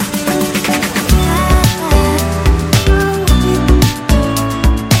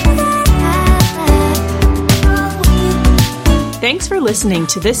Thanks for listening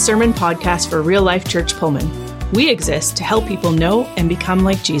to this sermon podcast for Real Life Church Pullman. We exist to help people know and become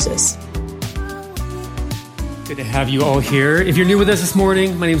like Jesus. Good to have you all here. If you're new with us this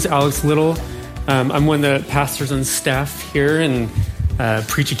morning, my name is Alex Little. I'm one of the pastors on staff here and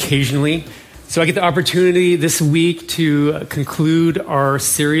preach occasionally. So I get the opportunity this week to conclude our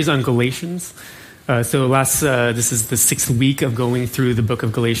series on Galatians. This is the 6th week of going through the book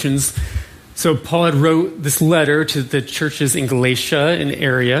of Galatians. So Paul had wrote this letter to the churches in Galatia and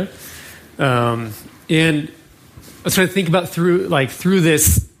area. And I was trying to think about through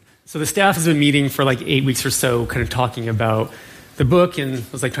this. So the staff has been meeting for 8 weeks or so, kind of talking about the book, and I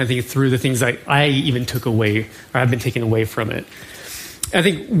was trying to think through the things I even took away, or have been taken away from it. I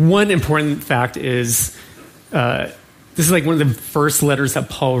think one important fact is this is one of the first letters that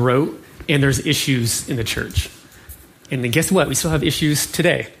Paul wrote, and there's issues in the church. And then guess what? We still have issues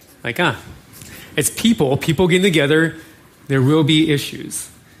today. It's people getting together, there will be issues.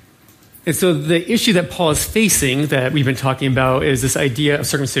 And so the issue that Paul is facing that we've been talking about is this idea of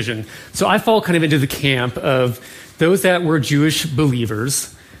circumcision. So I fall kind of into the camp of those that were Jewish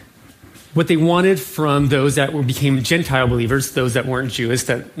believers, what they wanted from those that became Gentile believers, those that weren't Jewish,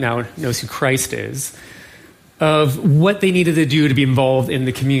 that now knows who Christ is, of what they needed to do to be involved in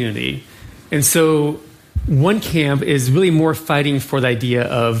the community. And so one camp is really more fighting for the idea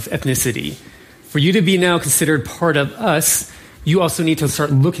of ethnicity. For you to be now considered part of us, you also need to start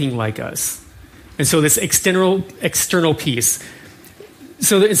looking like us. And so this external piece.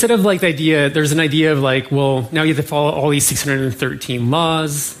 So instead of the idea, there's an idea of now you have to follow all these 613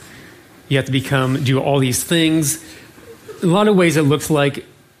 laws. You have to do all these things. In a lot of ways, it looks like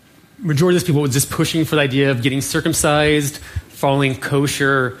majority of these people were just pushing for the idea of getting circumcised, following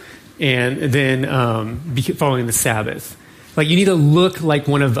kosher, and then following the Sabbath. You need to look like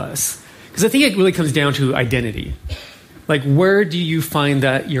one of us. Because I think it really comes down to identity. Where do you find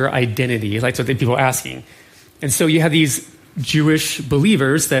that your identity? That's what people are asking. And so you have these Jewish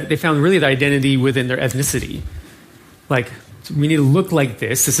believers that they found really the identity within their ethnicity. We need to look like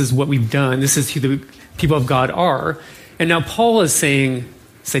this. This is what we've done. This is who the people of God are. And now Paul is saying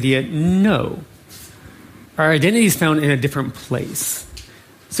this idea, no. Our identity is found in a different place.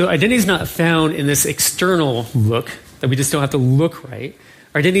 So identity is not found in this external look, that we just don't have to look right.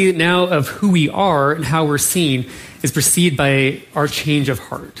 Our identity now of who we are and how we're seen is preceded by our change of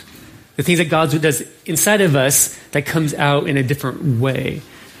heart. The things that God does inside of us that comes out in a different way.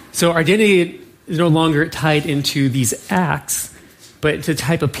 So our identity is no longer tied into these acts, but to the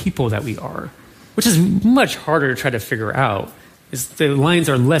type of people that we are, which is much harder to try to figure out. The lines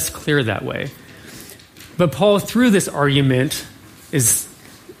are less clear that way. But Paul, through this argument,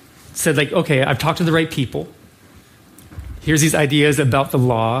 said okay, I've talked to the right people. Here's these ideas about the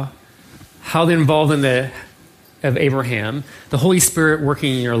law, how they're involved in of Abraham, the Holy Spirit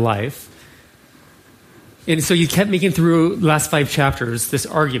working in your life. And so you kept making through the last 5 chapters this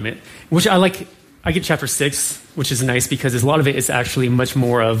argument, which I like. I get chapter 6, which is nice because a lot of it is actually much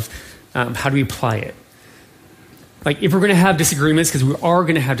more of how do we apply it. If we're going to have disagreements, because we are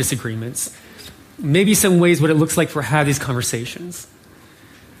going to have disagreements, maybe some ways what it looks like for have these conversations.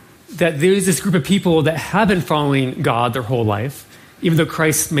 That there's this group of people that have been following God their whole life. Even though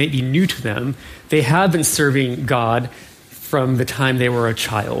Christ may be new to them, they have been serving God from the time they were a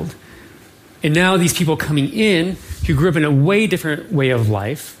child. And now these people coming in who grew up in a way different way of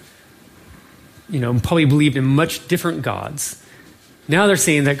life, probably believed in much different gods. Now they're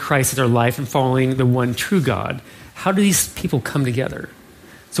saying that Christ is their life and following the one true God. How do these people come together?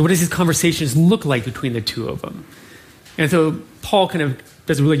 So what does these conversations look like between the two of them? And so Paul kind of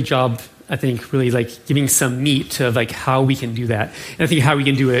does a really good job, I think, really giving some meat to how we can do that. And I think how we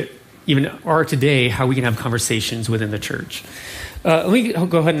can do it, even today, how we can have conversations within the church. Let me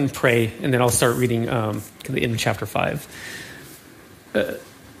go ahead and pray, and then I'll start reading in chapter 5.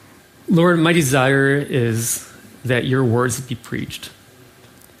 Lord, my desire is that your words be preached.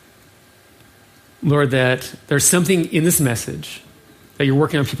 Lord, that there's something in this message that you're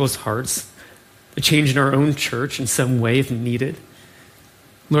working on people's hearts, a change in our own church in some way if needed.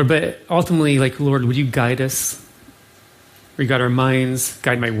 Lord, but ultimately, Lord, would you guide us? Or guide our minds,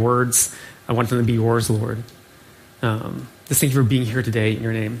 guide my words. I want them to be yours, Lord. Just thank you for being here today in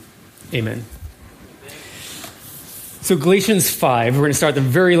your name. Amen. So Galatians 5, we're going to start the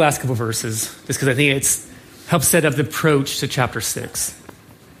very last couple verses, just because I think it helps set up the approach to chapter 6.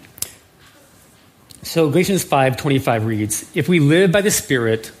 So Galatians 5:25 reads, "If we live by the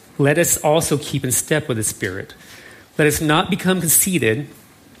Spirit, let us also keep in step with the Spirit. Let us not become conceited,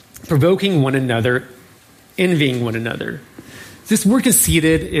 provoking one another, envying one another." This word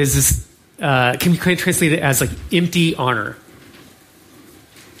conceited is can be kind of translated as empty honor.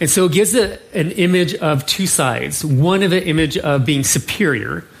 And so it gives an image of two sides. One of an image of being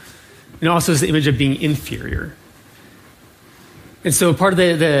superior, and also is the image of being inferior. And so part of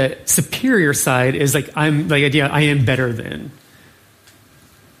the superior side is like the idea I am better than.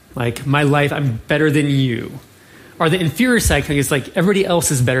 Like my life, I'm better than you. Or the inferior side kind of is like everybody else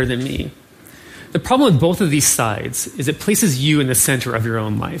is better than me. The problem with both of these sides is it places you in the center of your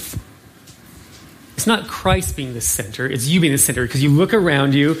own life. It's not Christ being the center, it's you being the center, because you look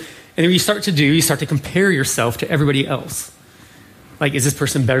around you, and then what you start to compare yourself to everybody else. Like, is this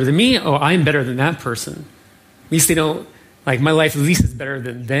person better than me? Oh, I'm better than that person. At least they don't, like, my life at least is better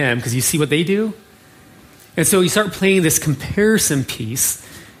than them, because you see what they do. And so you start playing this comparison piece,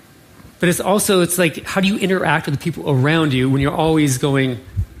 but it's like, how do you interact with the people around you when you're always going,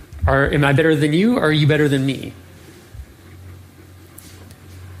 am I better than you, or are you better than me?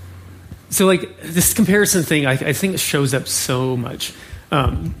 So like this comparison thing, I think it shows up so much.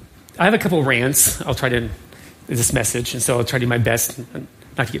 I have a couple rants. I'll try to this message, and so I'll try to do my best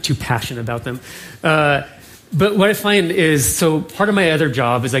not to get too passionate about them. But what I find is, so part of my other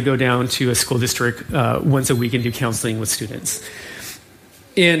job is I go down to a school district once a week and do counseling with students.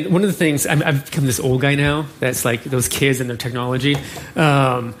 And one of the things, I've become this old guy now that's like those kids and their technology.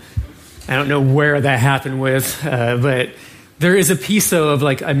 I don't know where that happened with, but there is a piece, though, of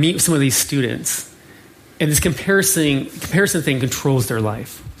like I meet some of these students, and this comparison thing controls their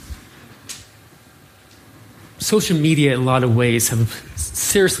life. Social media, in a lot of ways, have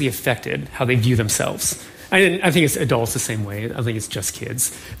seriously affected how they view themselves. I think it's adults the same way. I don't think it's just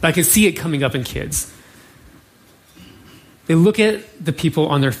kids. But I can see it coming up in kids. They look at the people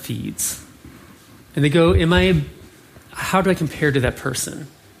on their feeds, and they go, how do I compare to that person?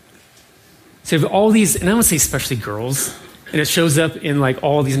 So you have all these, and I want to say especially girls, and it shows up in like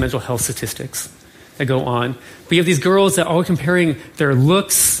all these mental health statistics that go on. But you have these girls that are comparing their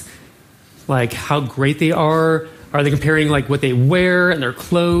looks, like how great they are. Are they comparing like what they wear and their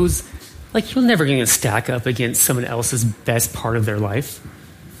clothes? Like you're never going to stack up against someone else's best part of their life.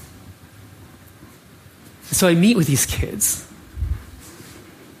 So I meet with these kids,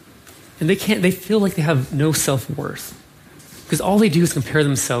 and they feel like they have no self-worth because all they do is compare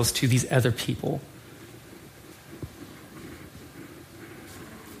themselves to these other people.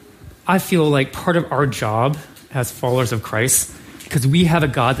 I feel like part of our job as followers of Christ, because we have a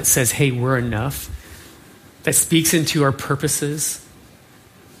God that says, hey, we're enough, that speaks into our purposes,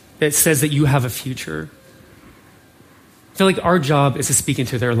 that says that you have a future. I feel like our job is to speak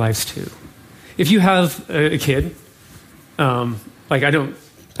into their lives too. If you have a kid, like I don't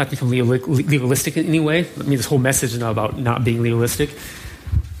not become legalistic in any way. I mean, this whole message is not about not being legalistic.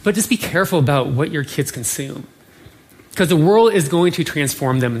 But just be careful about what your kids consume. Because the world is going to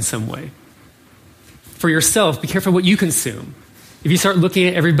transform them in some way. For yourself, be careful what you consume. If you start looking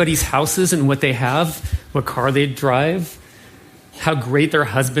at everybody's houses and what they have, what car they drive, how great their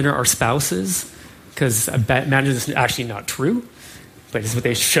husband or spouse is, because I imagine this is actually not true, but it's what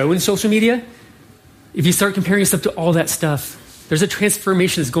they show in social media. If you start comparing yourself to all that stuff, there's a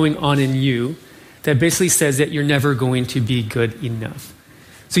transformation that's going on in you that basically says that you're never going to be good enough.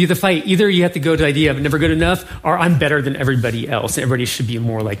 So you have to fight. Either you have to go to the idea of never good enough, or I'm better than everybody else, and everybody should be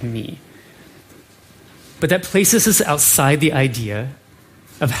more like me. But that places us outside the idea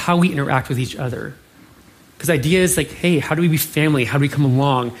of how we interact with each other. Because the idea is like, hey, how do we be family? How do we come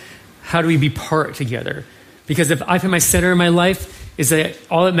along? How do we be part together? Because if I find my center in my life is that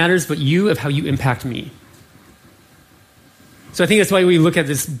all that matters but you, of how you impact me. So I think that's why we look at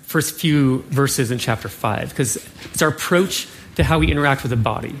this first few verses in chapter 5, because it's our approach to how we interact with the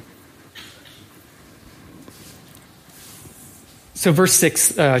body. So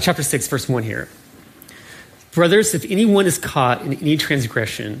chapter 6, verse 1 here. Brothers, if anyone is caught in any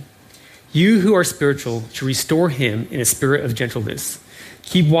transgression, you who are spiritual should restore him in a spirit of gentleness.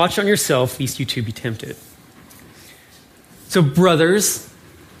 Keep watch on yourself, lest you too be tempted. So brothers,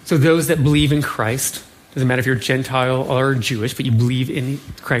 so those that believe in Christ, doesn't matter if you're Gentile or Jewish, but you believe in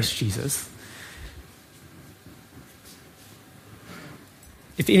Christ Jesus.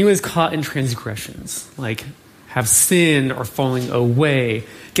 If anyone is caught in transgressions, like have sinned or falling away,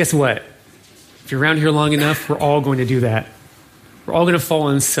 guess what? If you're around here long enough, we're all going to do that. We're all going to fall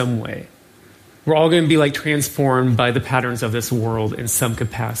in some way. We're all going to be like transformed by the patterns of this world in some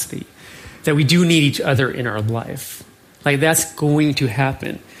capacity. That we do need each other in our life. Like that's going to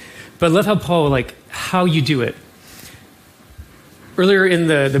happen. But I love how Paul, like how you do it. Earlier in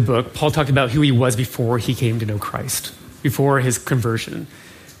the book, Paul talked about who he was before he came to know Christ, before his conversion.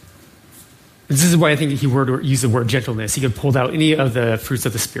 This is why I think he used the word gentleness. He could pull out any of the fruits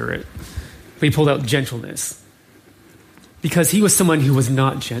of the Spirit, but he pulled out gentleness. because he was someone who was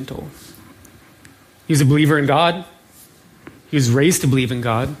not gentle. He was a believer in God. He was raised to believe in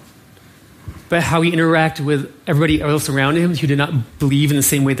God. But how he interacted with everybody else around him who did not believe in the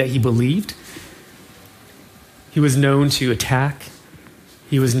same way that he believed, he was known to attack.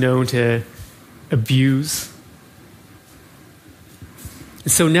 He was known to abuse.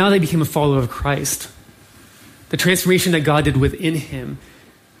 And so now they became a follower of Christ. The transformation that God did within him,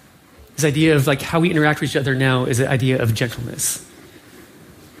 this idea of like how we interact with each other now is the idea of gentleness.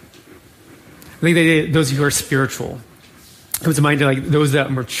 I think that those who are spiritual, it comes to mind like those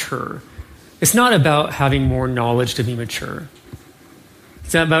that mature. It's not about having more knowledge to be mature.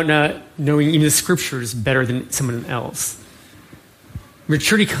 It's not about not knowing even the scriptures better than someone else.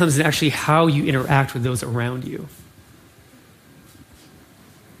 Maturity comes in actually how you interact with those around you.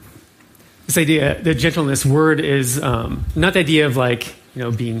 This idea, the gentleness word is not the idea of like,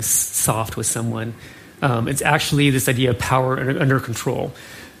 being soft with someone. It's actually this idea of power under control.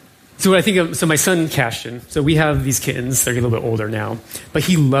 So what I think of, so my son, Cashton, so we have these kittens, they're a little bit older now, but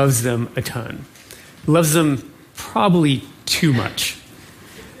he loves them a ton. He loves them probably too much.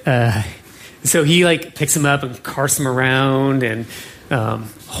 So he like picks them up and carts them around and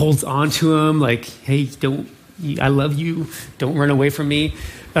holds on to them like, hey, I love you, don't run away from me.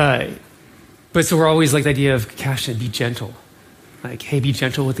 But so we're always like the idea of, Cashton, be gentle. Like, hey, be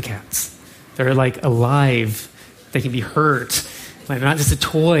gentle with the cats. They're like alive, they can be hurt. Like, not just a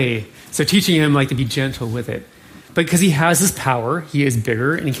toy. So teaching him like to be gentle with it. But because he has this power, he is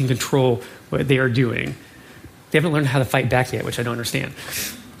bigger and he can control what they are doing. They haven't learned how to fight back yet, which I don't understand.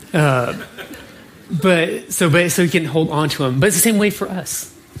 But so he can hold on to him. But it's the same way for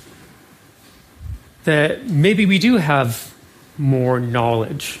us. That maybe we do have more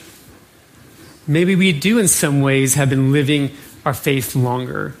knowledge. Maybe we do in some ways have been living our faith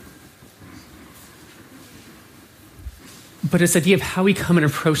longer. But it's the idea of how we come and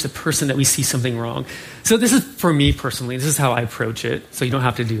approach the person that we see something wrong. So this is, for me personally, this is how I approach it, so you don't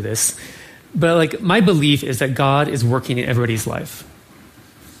have to do this. But like my belief is that God is working in everybody's life.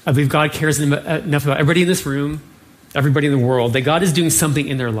 I believe God cares enough about everybody in this room, everybody in the world, that God is doing something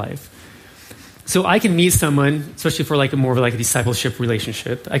in their life. So I can meet someone, especially for like more of like a discipleship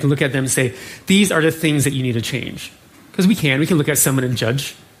relationship. I can look at them and say, these are the things that you need to change. Because we can look at someone and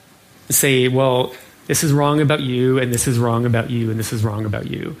judge and say, well, this is wrong about you, and this is wrong about you, and this is wrong about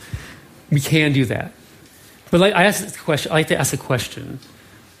you. We can do that. But like I like to ask a question.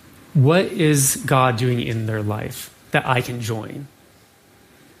 What is God doing in their life that I can join?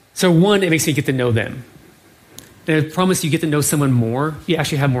 So one, it makes me get to know them. And I promise you get to know someone more, you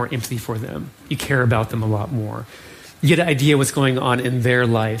actually have more empathy for them. You care about them a lot more. You get an idea what's going on in their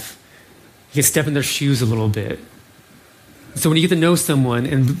life. You can step in their shoes a little bit. So when you get to know someone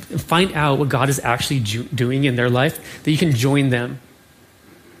and find out what God is actually doing in their life, that you can join them.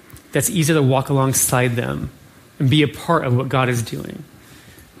 That's easy to walk alongside them and be a part of what God is doing.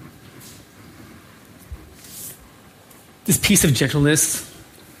 This piece of gentleness,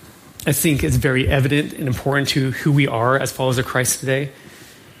 I think, is very evident and important to who we are as followers of Christ today.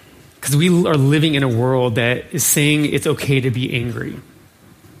 Because we are living in a world that is saying it's okay to be angry.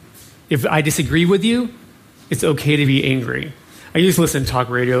 If I disagree with you, it's okay to be angry. I used to listen to talk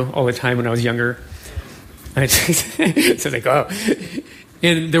radio all the time when I was younger. So like, oh.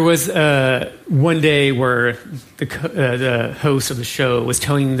 And there was one day where the host of the show was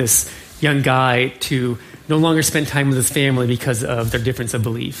telling this young guy to no longer spend time with his family because of their difference of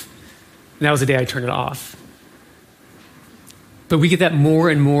belief. And that was the day I turned it off. But we get that more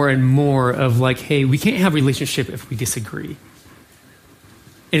and more and more of like, hey, we can't have a relationship if we disagree.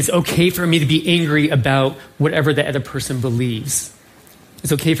 And it's okay for me to be angry about whatever the other person believes.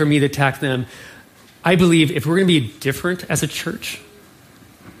 It's okay for me to attack them. I believe if we're going to be different as a church,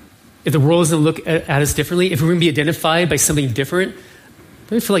 if the world is going to look at us differently, if we're going to be identified by something different,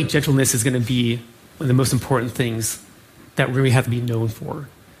 I feel like gentleness is going to be one of the most important things that we really have to be known for.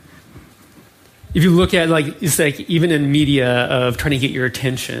 If you look at it's like even in media of trying to get your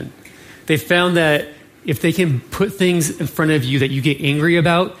attention, they found that if they can put things in front of you that you get angry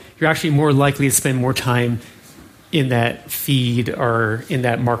about, you're actually more likely to spend more time in that feed or in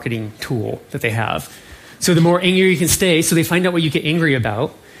that marketing tool that they have. So the more angry you can stay, so they find out what you get angry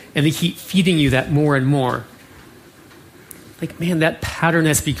about, and they keep feeding you that more and more. Like, man, that pattern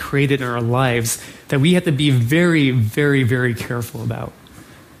has to be created in our lives that we have to be very, very, very careful about.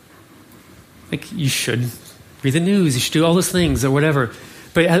 Like, you should read the news, you should do all those things or whatever.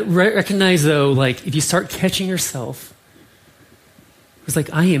 But recognize, though, like, if you start catching yourself, it's like,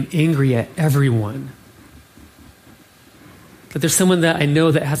 I am angry at everyone. That there's someone that I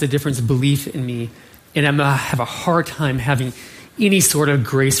know that has a different belief in me, and I'm going to have a hard time having any sort of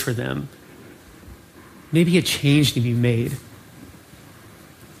grace for them. Maybe a change needs to be made.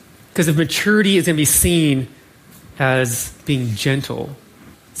 Because if maturity is going to be seen as being gentle,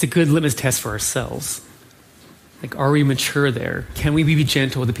 it's a good litmus test for ourselves. Like, are we mature there? Can we be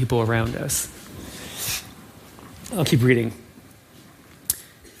gentle with the people around us? I'll keep reading.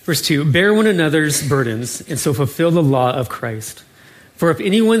 Verse 2, bear one another's burdens, and so fulfill the law of Christ. For if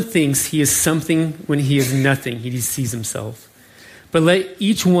anyone thinks he is something when he is nothing, he deceives himself. But let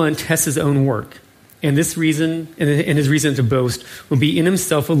each one test his own work, and his reason to boast will be in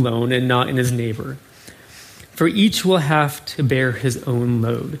himself alone and not in his neighbor. For each will have to bear his own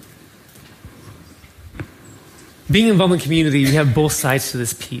load. Being involved in community, we have both sides to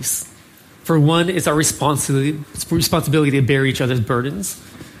this piece. For one, it's our responsibility to bear each other's burdens,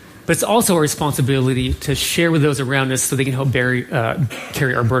 but it's also our responsibility to share with those around us so they can help carry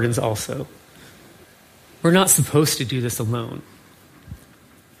our burdens also. We're not supposed to do this alone.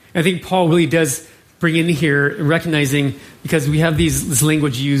 I think Paul really does bring in here, recognizing, because we have this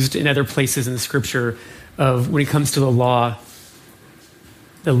language used in other places in the scripture of when it comes to the law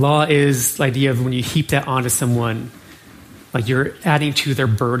is the idea of when you heap that onto someone, like you're adding to their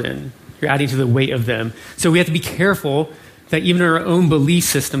burden. You're adding to the weight of them. So we have to be careful that even in our own belief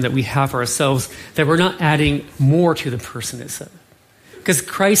system that we have for ourselves, that we're not adding more to the person itself. Because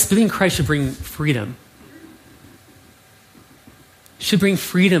believing in Christ should bring freedom. It should bring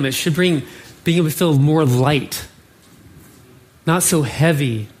freedom. It should bring being able to feel more light. Not so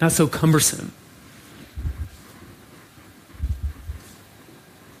heavy, not so cumbersome.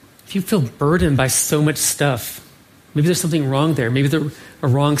 If you feel burdened by so much stuff, maybe there's something wrong there. Maybe there's a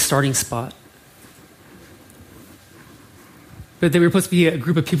wrong starting spot. But that we're supposed to be a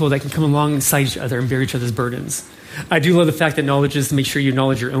group of people that can come alongside each other and bear each other's burdens. I do love the fact that knowledge is to make sure you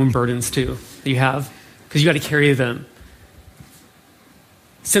acknowledge your own burdens too, that you have, because you got to carry them.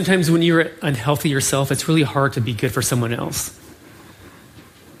 Sometimes when you're unhealthy yourself, it's really hard to be good for someone else.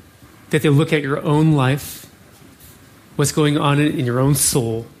 That they look at your own life, what's going on in your own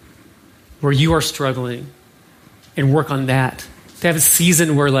soul, where you are struggling, and work on that. To have a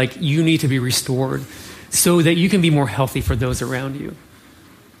season where you need to be restored so that you can be more healthy for those around you.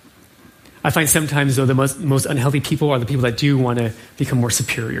 I find sometimes, though, the most unhealthy people are the people that do want to become more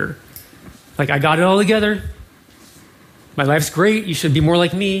superior. I got it all together. My life's great. You should be more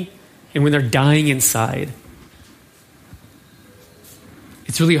like me. And when they're dying inside,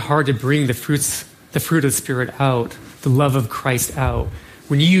 it's really hard to bring the fruit of the Spirit out, the love of Christ out,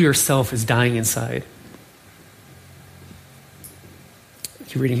 when you yourself is dying inside.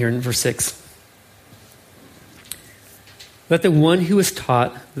 Keep reading here in verse 6. Let the one who is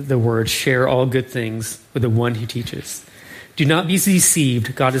taught the word share all good things with the one who teaches. Do not be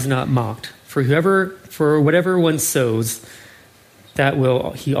deceived. God is not mocked. For whatever one sows, that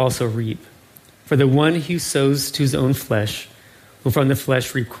will he also reap. For the one who sows to his own flesh will from the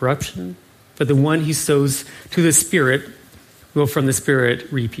flesh reap corruption. But the one who sows to the Spirit will from the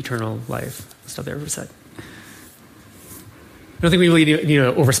Spirit reap eternal life. I'll stop there for a sec. I don't think we really need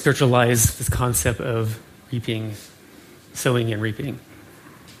to over-spiritualize this concept of reaping, sowing and reaping.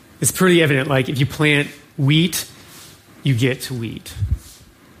 It's pretty evident, if you plant wheat, you get to wheat.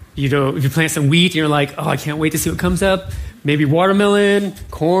 If you plant some wheat and you're like, oh, I can't wait to see what comes up, maybe watermelon,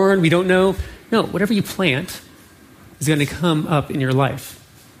 corn, we don't know. No, whatever you plant is going to come up in your life.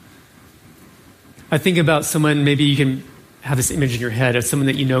 I think about someone, maybe you can have this image in your head of someone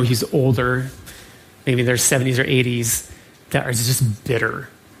that you know who's older, maybe in their 70s or 80s, that are just bitter.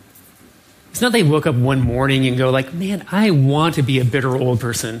 It's not they woke up one morning and go man, I want to be a bitter old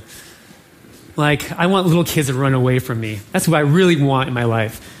person. I want little kids to run away from me. That's what I really want in my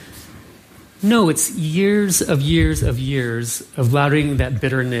life. No, it's years of allowing that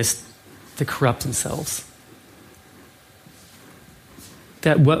bitterness to corrupt themselves.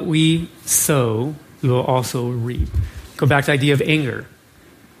 That what we sow, we will also reap. Go back to the idea of anger.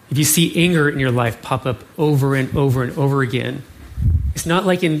 If you see anger in your life pop up over and over and over again, it's not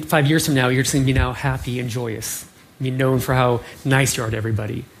like in 5 years from now, you're just going to be now happy and joyous, be known for how nice you are to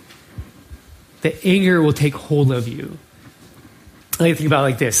everybody. The anger will take hold of you. I like to think about it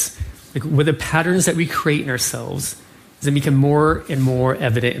like this. With the patterns that we create in ourselves, is it become more and more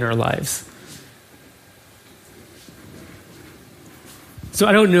evident in our lives. So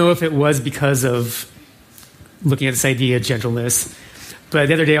I don't know if it was because of looking at this idea of gentleness, but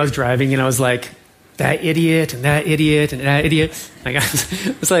the other day I was driving and I was like, that idiot and that idiot and that idiot. I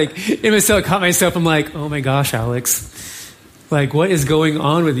was in myself, I caught myself, I'm like, oh my gosh, Alex. What is going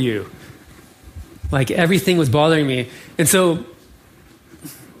on with you? Everything was bothering me. And so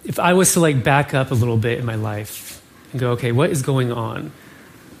if I was to like back up a little bit in my life and go, okay, what is going on?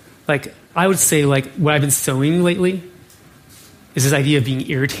 Like, I would say like what I've been sowing lately is this idea of being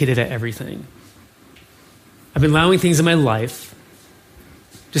irritated at everything. I've been allowing things in my life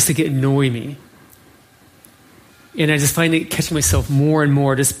just to annoy me. And I just find it catching myself more and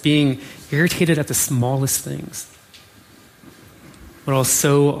more, just being irritated at the smallest things. What I'll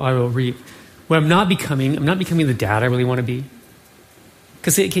sow, I will reap. What I'm not becoming the dad I really want to be.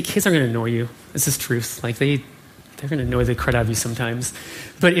 Because kids are going to annoy you. It's just truth. Like they're going to annoy the crud out of you sometimes.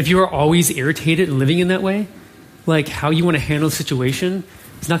 But if you are always irritated and living in that way, like how you want to handle the situation,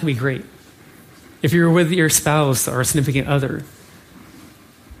 it's not going to be great. If you're with your spouse or a significant other,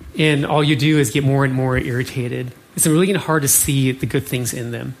 and all you do is get more and more irritated, it's really getting hard to see the good things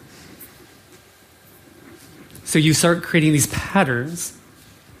in them. So you start creating these patterns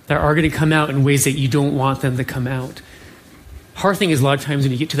that are going to come out in ways that you don't want them to come out. Hard thing is a lot of times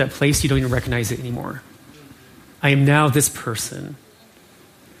when you get to that place, you don't even recognize it anymore. I am now this person.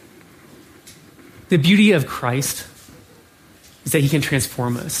 The beauty of Christ is that he can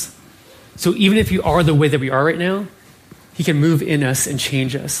transform us. So even if you are the way that we are right now, he can move in us and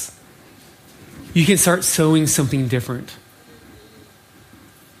change us. You can start sowing something different.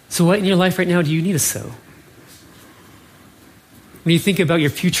 So what in your life right now do you need to sow? When you think about your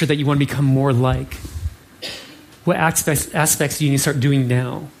future that you want to become more like, what aspects do you need to start doing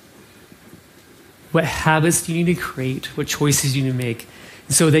now? What habits do you need to create? What choices do you need to make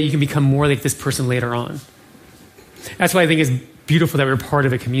so that you can become more like this person later on? That's why I think it's beautiful that we're part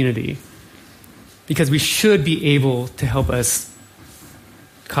of a community, because we should be able to help us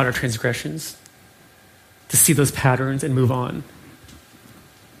cut our transgressions, to see those patterns and move on.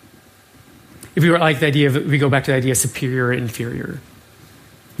 If we were like the idea of, we go back to the idea of superior and inferior.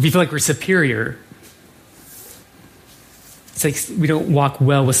 If you feel like we're superior, it's like we don't walk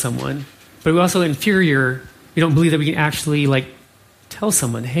well with someone. But we're also inferior. We don't believe that we can actually like tell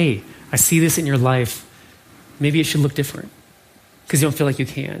someone, hey, I see this in your life. Maybe it should look different, because you don't feel like you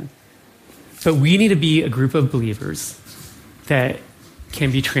can. But we need to be a group of believers that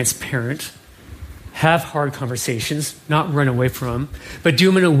can be transparent, have hard conversations, not run away from them, but do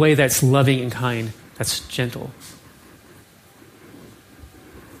them in a way that's loving and kind, that's gentle.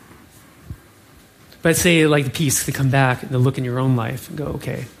 But say like the peace to come back and to look in your own life and go,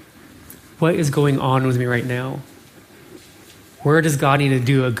 okay, what is going on with me right now? Where does God need to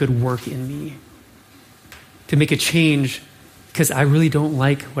do a good work in me to make a change, because I really don't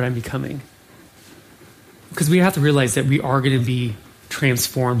like what I'm becoming? Because we have to realize that we are going to be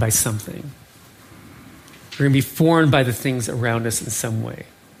transformed by something. We're going to be formed by the things around us in some way.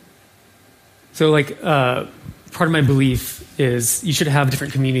 So like part of my belief is you should have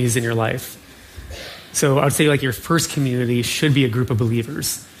different communities in your life. So I would say like your first community should be a group of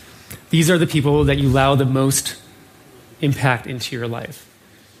believers. These are the people that you allow the most impact into your life.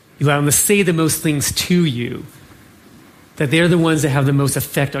 You allow them to say the most things to you, that they're the ones that have the most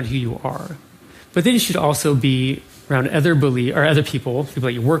effect on who you are. But then you should also be around other people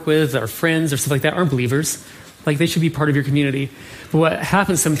that you work with, or friends or stuff like that, aren't believers. Like they should be part of your community. But what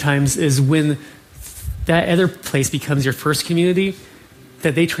happens sometimes is when that other place becomes your first community,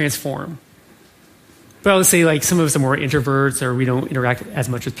 that they transform. But I would say like some of us are more introverts, or we don't interact as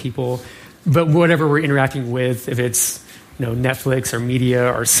much with people. But whatever we're interacting with, if it's Netflix or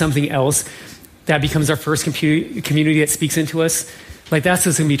media or something else, that becomes our first community that speaks into us. Like that's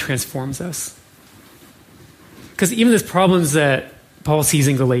what's going to be transforms us. Because even these problems that Paul sees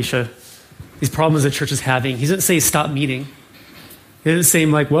in Galatia, these problems the church is having, he doesn't say stop meeting. He doesn't say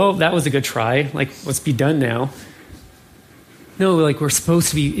like, well, that was a good try. Like, let's be done now. No, like we're supposed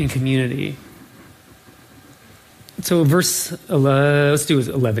to be in community. So let's do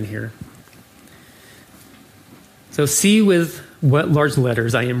 11 here. So see with what large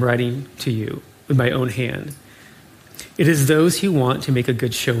letters I am writing to you with my own hand. It is those who want to make a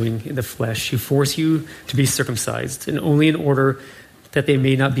good showing in the flesh who force you to be circumcised, and only in order that they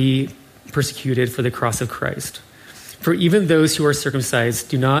may not be persecuted for the cross of Christ. For even those who are circumcised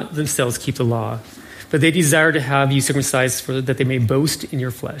do not themselves keep the law, but they desire to have you circumcised that they may boast in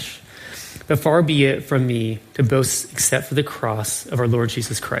your flesh. But far be it from me to boast except for the cross of our Lord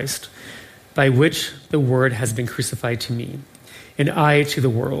Jesus Christ, by which the word has been crucified to me, and I to the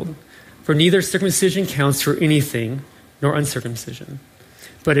world. For neither circumcision counts for anything, nor uncircumcision,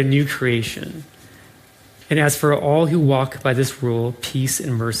 but a new creation. And as for all who walk by this rule, peace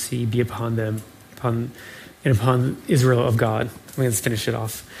and mercy be upon them, upon Israel of God. Let's finish it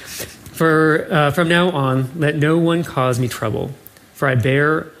off. For from now on, let no one cause me trouble, for I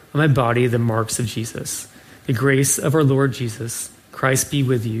bear on my body the marks of Jesus. The grace of our Lord Jesus Christ be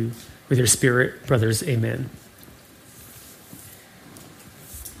with you, with your spirit, brothers. Amen.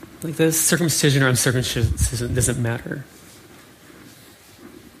 Like the circumcision or uncircumcision doesn't matter.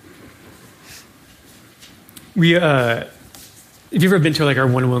 If you've ever been to like our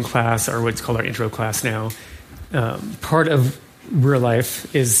 101 class or what's called our intro class now, part of real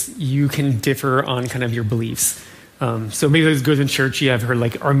life is you can differ on kind of your beliefs. So maybe those good in church, you have heard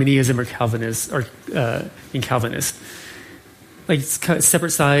like Arminianism or Calvinist or in Calvinist. Like it's kind of separate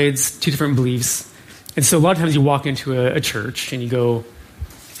sides, two different beliefs. And so a lot of times you walk into a church and you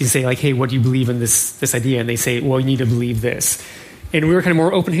say like, hey, what do you believe in this idea? And they say, well, you need to believe this. And we were kind of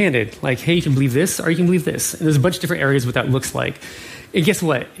more open-handed, like, hey, you can believe this or you can believe this. And there's a bunch of different areas what that looks like. And guess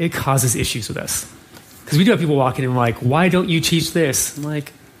what? It causes issues with us. Because we do have people walking in like, why don't you teach this? I'm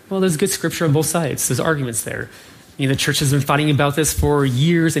like, well, there's good scripture on both sides. There's arguments there. You know, the church has been fighting about this for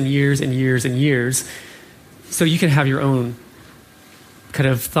years and years and years and years. So you can have your own kind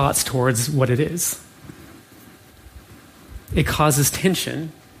of thoughts towards what it is. It causes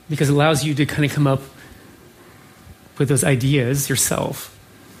tension because it allows you to kind of come up with those ideas yourself.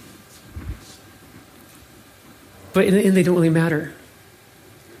 But in the end, they don't really matter.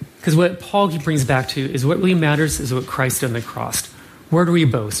 Because what Paul brings back to is what really matters is what Christ did on the cross. Where do we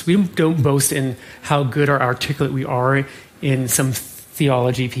boast? We don't boast in how good or articulate we are in some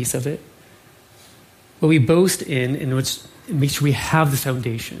theology piece of it. What we boast in which make sure we have the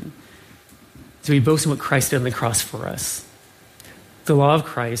foundation. So we boast in what Christ did on the cross for us. The law of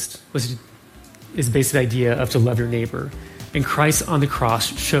Christ is based on the idea of to love your neighbor. And Christ on the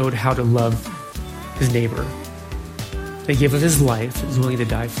cross showed how to love his neighbor. He gave up his life, he was willing to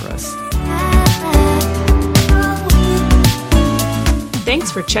die for us.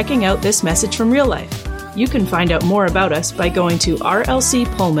 Thanks for checking out this message from Real Life. You can find out more about us by going to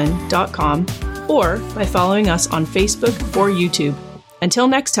rlcpullman.com or by following us on Facebook or YouTube. Until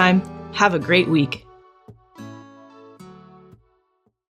next time, have a great week.